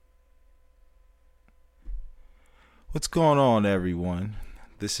What's going on, everyone?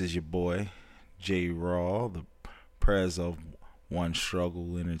 This is your boy, J.Raw, the prez of One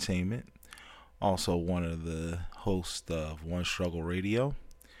Struggle Entertainment, also one of the hosts of One Struggle Radio,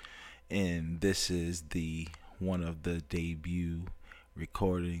 and this is the one of the debut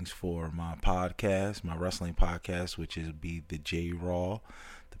recordings for my podcast, my wrestling podcast, which is be the J.Raw,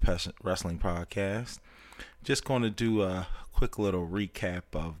 the wrestling podcast. Just going to do a quick little recap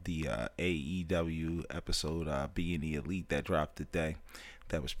of the AEW episode, Being the Elite, that dropped today.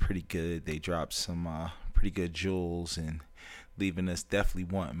 That was pretty good. They dropped some pretty good jewels and leaving us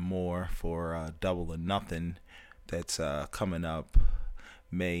definitely wanting more for Double or Nothing. That's coming up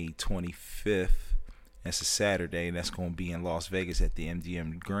May 25th. That's a Saturday, and that's going to be in Las Vegas at the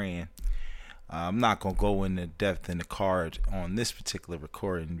MGM Grand. I'm not going to go into depth in the card on this particular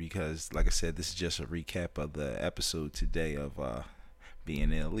recording because, like I said, this is just a recap of the episode today of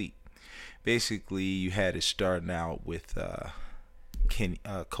Being the Elite. Basically, you had it starting out with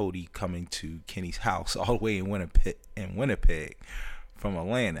Cody coming to Kenny's house all the way in Winnipeg from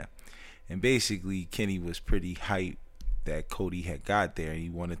Atlanta. And basically, Kenny was pretty hyped that Cody had got there. He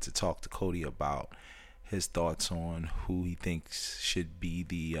wanted to talk to Cody about his thoughts on who he thinks should be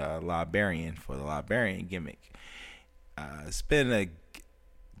the librarian for the librarian gimmick. It's been a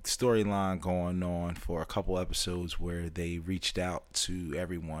storyline going on for a couple episodes where they reached out to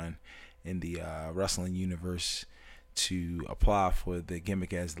everyone in the wrestling universe to apply for the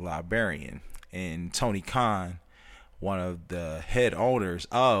gimmick as the librarian. And Tony Khan, one of the head owners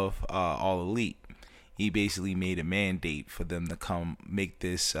of All Elite, he basically made a mandate for them to come make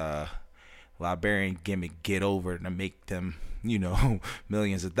this librarian gimmick get over to make them,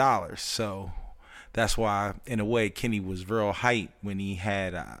 millions of dollars. So that's why, in a way, Kenny was real hyped when he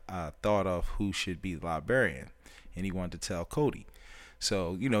had thought of who should be the librarian, and he wanted to tell Cody.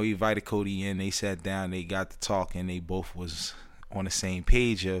 So, he invited Cody in, they sat down, they got to talk, and they both was on the same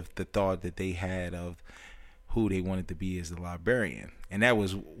page of the thought that they had of who they wanted to be as the librarian. And that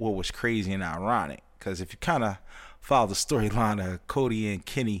was what was crazy and ironic, because if you kind of follow the storyline of Cody and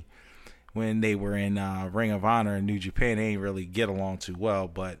Kenny when they were in Ring of Honor in New Japan, they ain't really get along too well,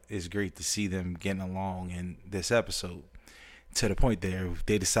 but it's great to see them getting along in this episode to the point there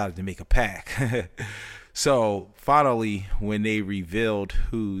they decided to make a pact. So finally, when they revealed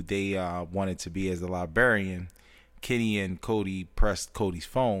who they wanted to be as the librarian, Kenny and Cody pressed Cody's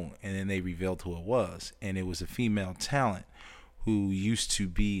phone, and then they revealed who it was. And it was a female talent who used to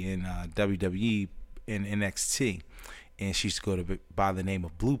be in WWE and NXT. And she used to go by the name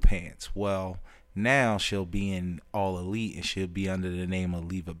of Blue Pants. Well, now she'll be in All Elite, and she'll be under the name of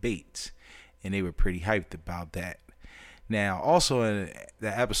Leva Bates. And they were pretty hyped about that. Now, also in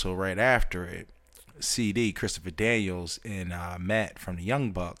the episode right after it, CD, Christopher Daniels, and Matt from the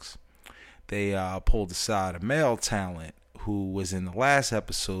Young Bucks, they pulled aside a male talent who was in the last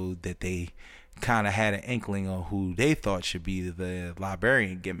episode that they kind of had an inkling of who they thought should be the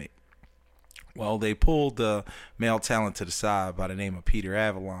librarian gimmick. Well, they pulled the male talent to the side by the name of Peter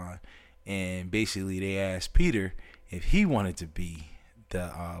Avalon, and basically they asked Peter if he wanted to be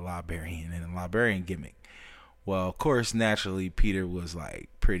the librarian and the librarian gimmick. Well, of course, naturally, Peter was like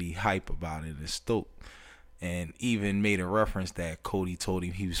pretty hype about it and stoked, and even made a reference that Cody told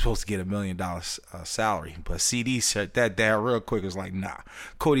him he was supposed to get $1 million salary. But CD shut that down real quick. It was like, nah,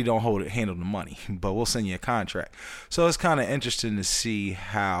 Cody don't handle the money, but we'll send you a contract. So it's kind of interesting to see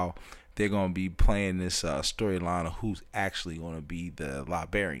how they're going to be playing this storyline of who's actually going to be the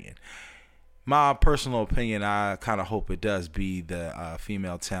librarian. My personal opinion, I kind of hope it does be the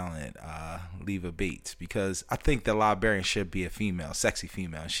female talent, Leva Bates, because I think the librarian should be a female, sexy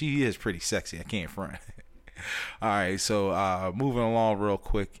female. She is pretty sexy. I can't front. All right, so moving along real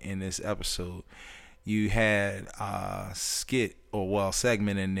quick in this episode, you had a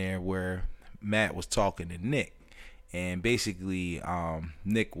segment in there where Matt was talking to Nick. And basically,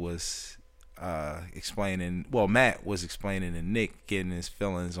 Matt was explaining to Nick, getting his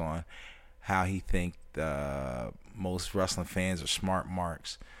feelings on how he think most wrestling fans or smart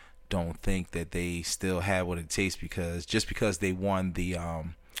marks don't think that they still have what it takes because they won the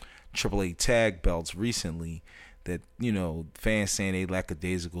AAA tag belts recently, that fans saying they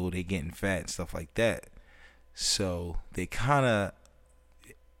lackadaisical, they getting fat and stuff like that. So they kind of,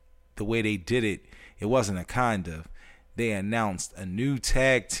 the way they did it, it wasn't a kind of. They announced a new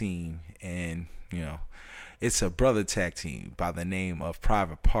tag team, and it's a brother tag team by the name of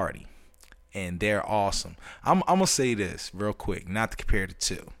Private Party, and they're awesome. I'm gonna say this real quick, not to compare the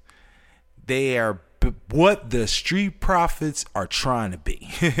two. They are what the Street Profits are trying to be.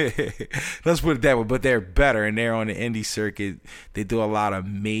 Let's put it that way. But they're better, and they're on the indie circuit. They do a lot of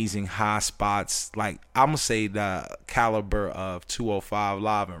amazing high spots. Like, I'm going to say the caliber of 205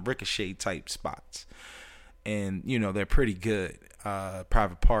 Live and Ricochet type spots. And, you know, they're pretty good.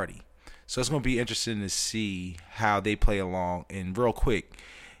 Private Party. So it's going to be interesting to see how they play along. And real quick,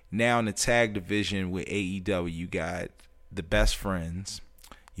 now in the tag division with AEW, you got the Best Friends.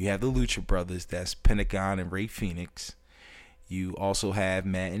 You have the Lucha Brothers. That's Pentagon and Rey Fenix. You also have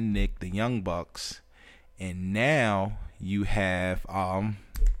Matt and Nick, the Young Bucks. And now you have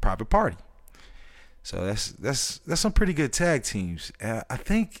Private Party. So that's some pretty good tag teams. I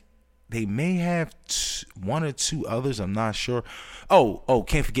think they may have one or two others. I'm not sure. Oh,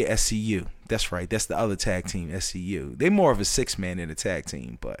 can't forget SCU. That's right. That's the other tag team, SCU. They're more of a 6-man than a tag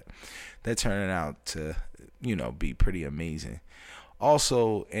team, but they're turning out to, you know, be pretty amazing.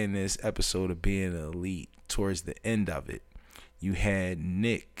 Also, in this episode of Being Elite, towards the end of it, you had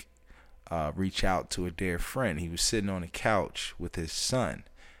Nick reach out to a dear friend. He was sitting on a couch with his son,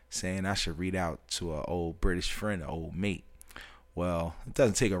 saying, I should reach out to an old British friend, an old mate. Well, it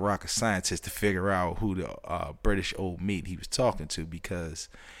doesn't take a rocket scientist to figure out who the British old mate he was talking to, because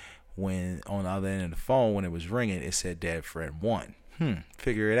when on the other end of the phone, when it was ringing, it said Dead Friend 1.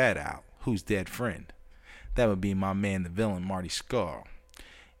 Figure that out. Who's Dead Friend? That would be my man, the villain, Marty Scurll.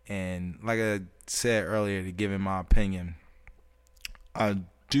 And like I said earlier, to give him my opinion, I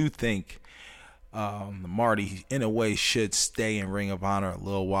do think Marty, in a way, should stay in Ring of Honor a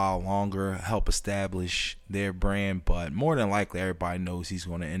little while longer, help establish their brand. But more than likely, everybody knows he's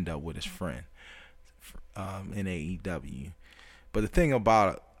going to end up with his friend in AEW. But the thing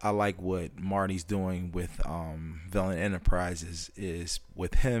about it, I like what Marty's doing with Villain Enterprises is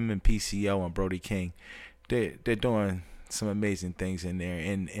with him and PCO and Brody King. They're doing some amazing things in there,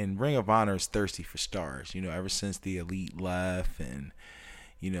 and Ring of Honor is thirsty for stars. You know, ever since the Elite left, and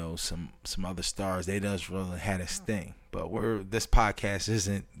you know some other stars, they just really had a sting. But this podcast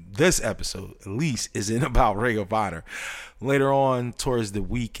isn't, this episode at least isn't about Ring of Honor. Later on towards the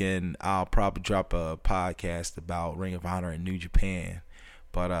weekend, I'll probably drop a podcast about Ring of Honor in New Japan.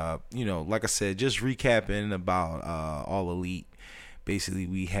 But you know, like I said, just recapping about All Elite. Basically,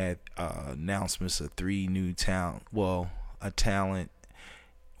 we had announcements of 3 new talent. Well, a talent.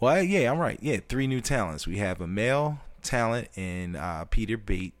 Well, yeah, I'm right. Yeah, 3 new talents. We have a male talent in Peter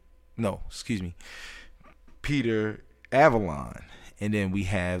Avalon. And then we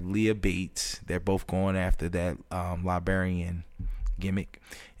have Leah Bates. They're both going after that librarian gimmick.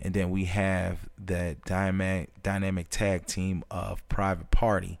 And then we have that dynamic tag team of Private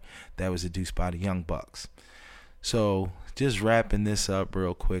Party that was introduced by the Young Bucks. So just wrapping this up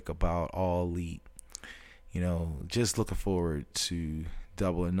real quick about All Elite. You know, just looking forward to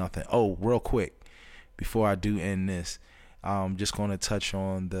Double or Nothing. Oh, real quick, before I do end this, I'm just going to touch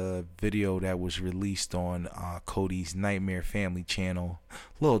on the video that was released on Cody's Nightmare Family channel.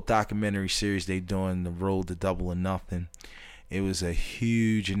 Little documentary series they doing, The Road to Double or Nothing. It was a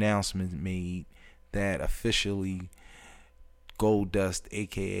huge announcement made that officially Goldust,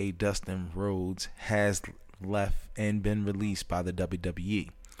 a.k.a. Dustin Rhodes, has left and been released by the WWE.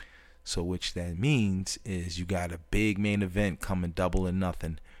 So which that means is you got a big main event coming, Double or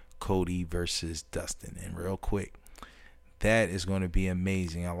Nothing, Cody versus Dustin. And real quick, that is going to be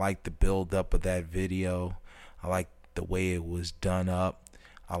amazing. I like the build up of that video. I like the way it was done up.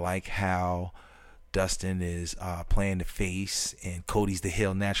 I like how Dustin is playing the face and Cody's the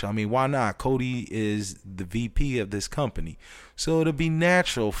heel natural. I mean, why not? Cody is the VP of this company, so it'll be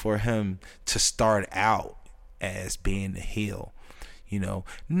natural for him to start out as being the heel. You know,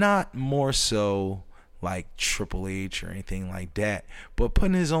 not more so like Triple H or anything like that, but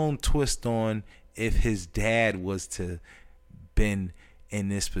putting his own twist on if his dad was to been in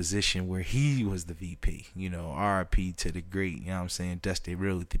this position where he was the VP, you know, RIP to the great, you know what I'm saying, Dusty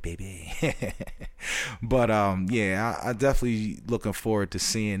Rhodes, baby. But yeah, I definitely looking forward to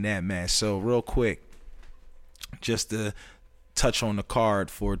seeing that match. So real quick, just to touch on the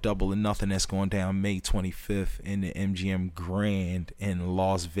card for Double or Nothing that's going down May 25th in the MGM Grand in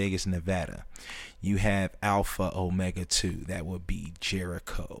Las Vegas, Nevada. You have Alpha Omega 2, that would be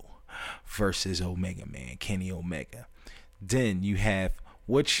Jericho versus Omega Man, Kenny Omega. Then you have,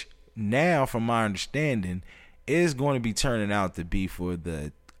 which now from my understanding is going to be turning out to be for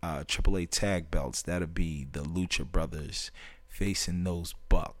the AAA tag belts. That'll be the Lucha Brothers facing those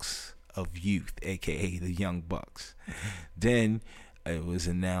Bucks of Youth, aka the Young Bucks. Then it was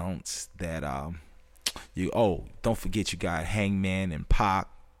announced that don't forget you got Hangman and Pac.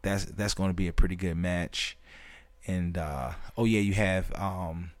 That's going to be a pretty good match. And you have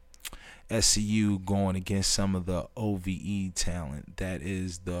SCU going against some of the OVE talent. That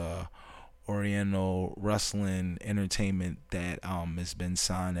is the Oriental Wrestling Entertainment that has been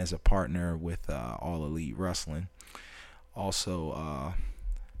signed as a partner with All Elite Wrestling. Also,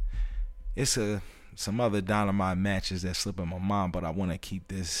 it's some other Dynamite matches that slip in my mind, but I want to keep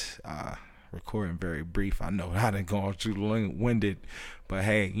this recording very brief. I know I done gone too long-winded, but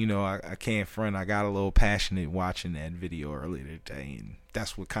hey, I can't front. I got a little passionate watching that video earlier today, and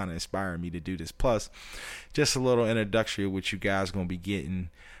that's what kind of inspired me to do this. Plus, just a little introductory of what you guys going to be getting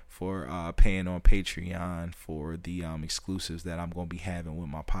for paying on Patreon for the exclusives that I'm going to be having with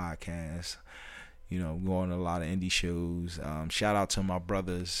my podcast. Going to a lot of indie shows. Shout out to my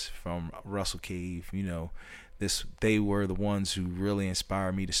brothers from Russell Cave. They were the ones who really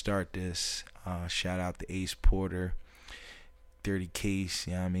inspired me to start this. Shout out to Ace Porter, 30 Case,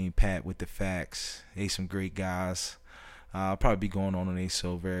 Pat with the facts. They some great guys. I'll probably be going on a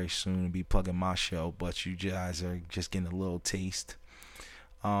show very soon and be plugging my show, but you guys are just getting a little taste.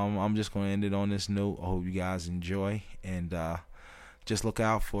 I'm just going to end it on this note. I hope you guys enjoy, and just look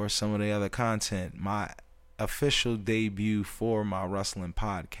out for some of the other content. My official debut for my wrestling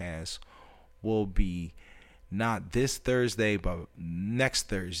podcast will be not this Thursday, but next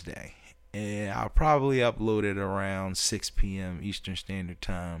Thursday. And I'll probably upload it around 6 p.m. Eastern Standard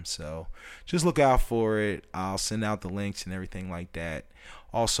Time. So just look out for it. I'll send out the links and everything like that.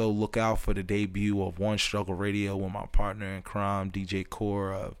 Also, look out for the debut of One Struggle Radio with my partner in crime, DJ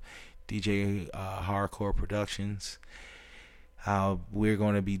Core of DJ Hardcore Productions. We're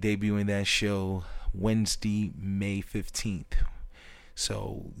going to be debuting that show Wednesday, May 15th.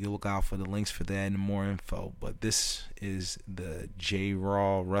 So you look out for the links for that and more info. But this is the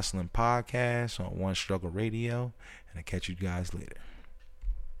J.Raw Wrestling Podcast on One Struggle Radio. And I'll catch you guys later.